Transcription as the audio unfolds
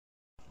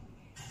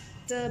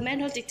The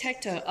mental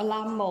detector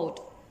alarm mode.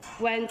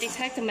 When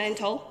detect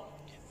mental,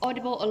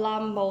 audible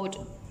alarm mode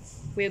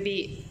will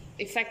be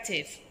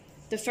effective.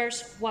 The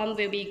first one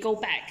will be go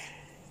back.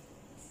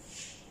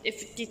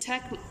 If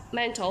detect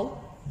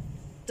mental,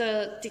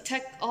 the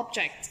detect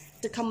object,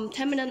 the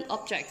contaminant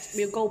object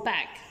will go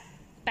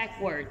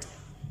backward.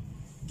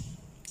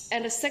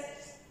 And the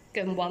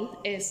second one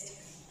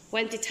is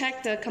when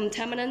detect the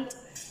contaminant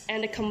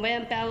and the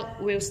conveyor belt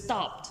will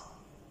stop.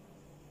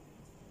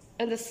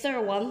 And the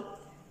third one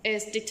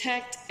is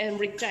detect and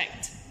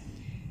reject.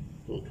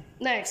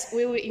 Next,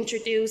 we will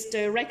introduce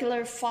the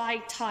regular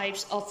 5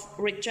 types of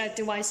reject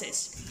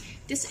devices.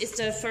 This is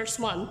the first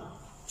one,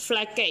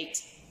 flag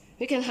gate.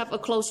 We can have a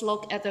close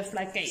look at the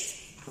flag gate.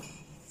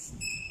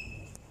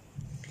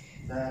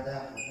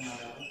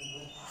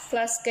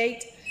 Flag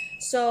gate,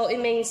 so it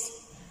means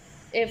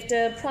if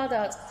the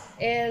product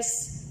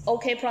is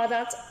okay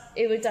product,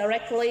 it will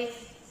directly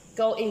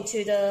go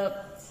into the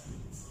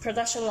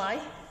production line.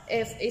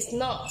 If it's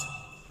not,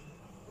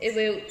 it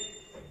will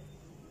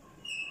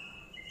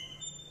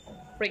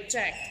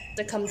reject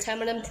the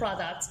contaminant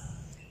product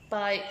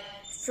by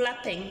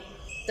flapping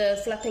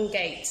the flapping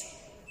gate.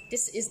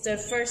 This is the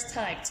first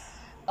type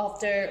of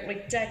the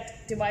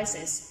reject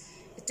devices.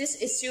 This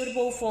is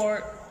suitable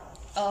for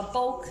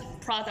bulk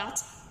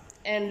product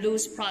and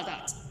loose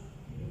product.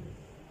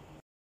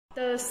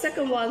 The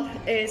second one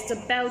is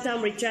the belt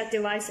down reject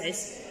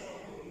devices.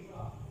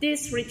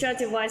 This reject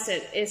device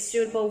is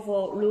suitable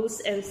for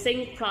loose and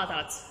thin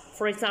products,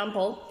 for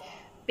example,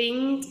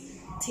 bean,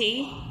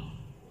 tea,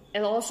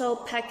 and also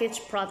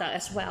packaged product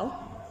as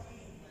well.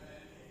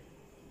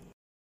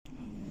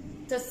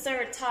 The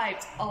third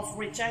type of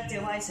reject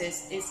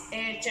devices is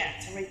air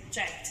jet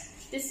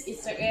reject. This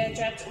is the air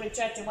jet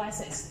reject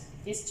devices,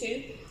 these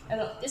two.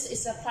 And this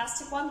is a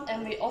plastic one,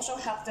 and we also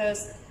have the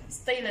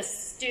stainless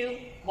steel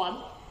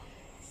one.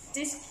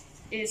 This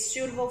is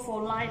suitable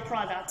for light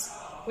products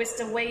with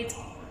the weight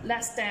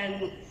less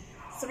than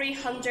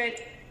 300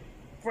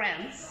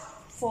 grams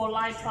for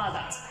light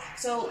products.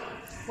 So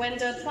when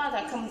the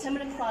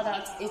contaminant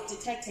product is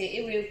detected,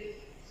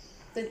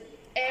 the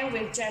air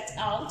will jet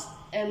out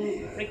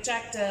and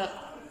reject the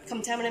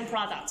contaminant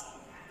product.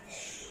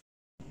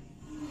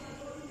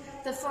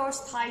 The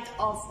first type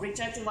of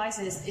reject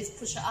devices is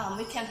pusher arm.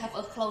 We can have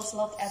a close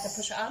look at the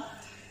pusher arm,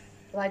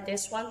 like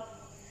this one.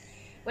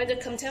 When the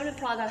contaminant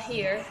product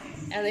here,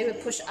 and it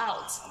will push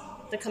out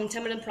the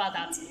contaminant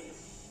product.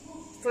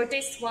 For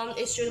this one,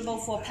 it's suitable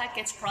for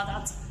packaged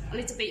product, a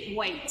little bit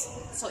weight,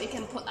 so it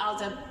can put out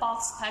the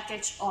box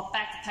package or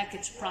back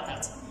package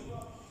product.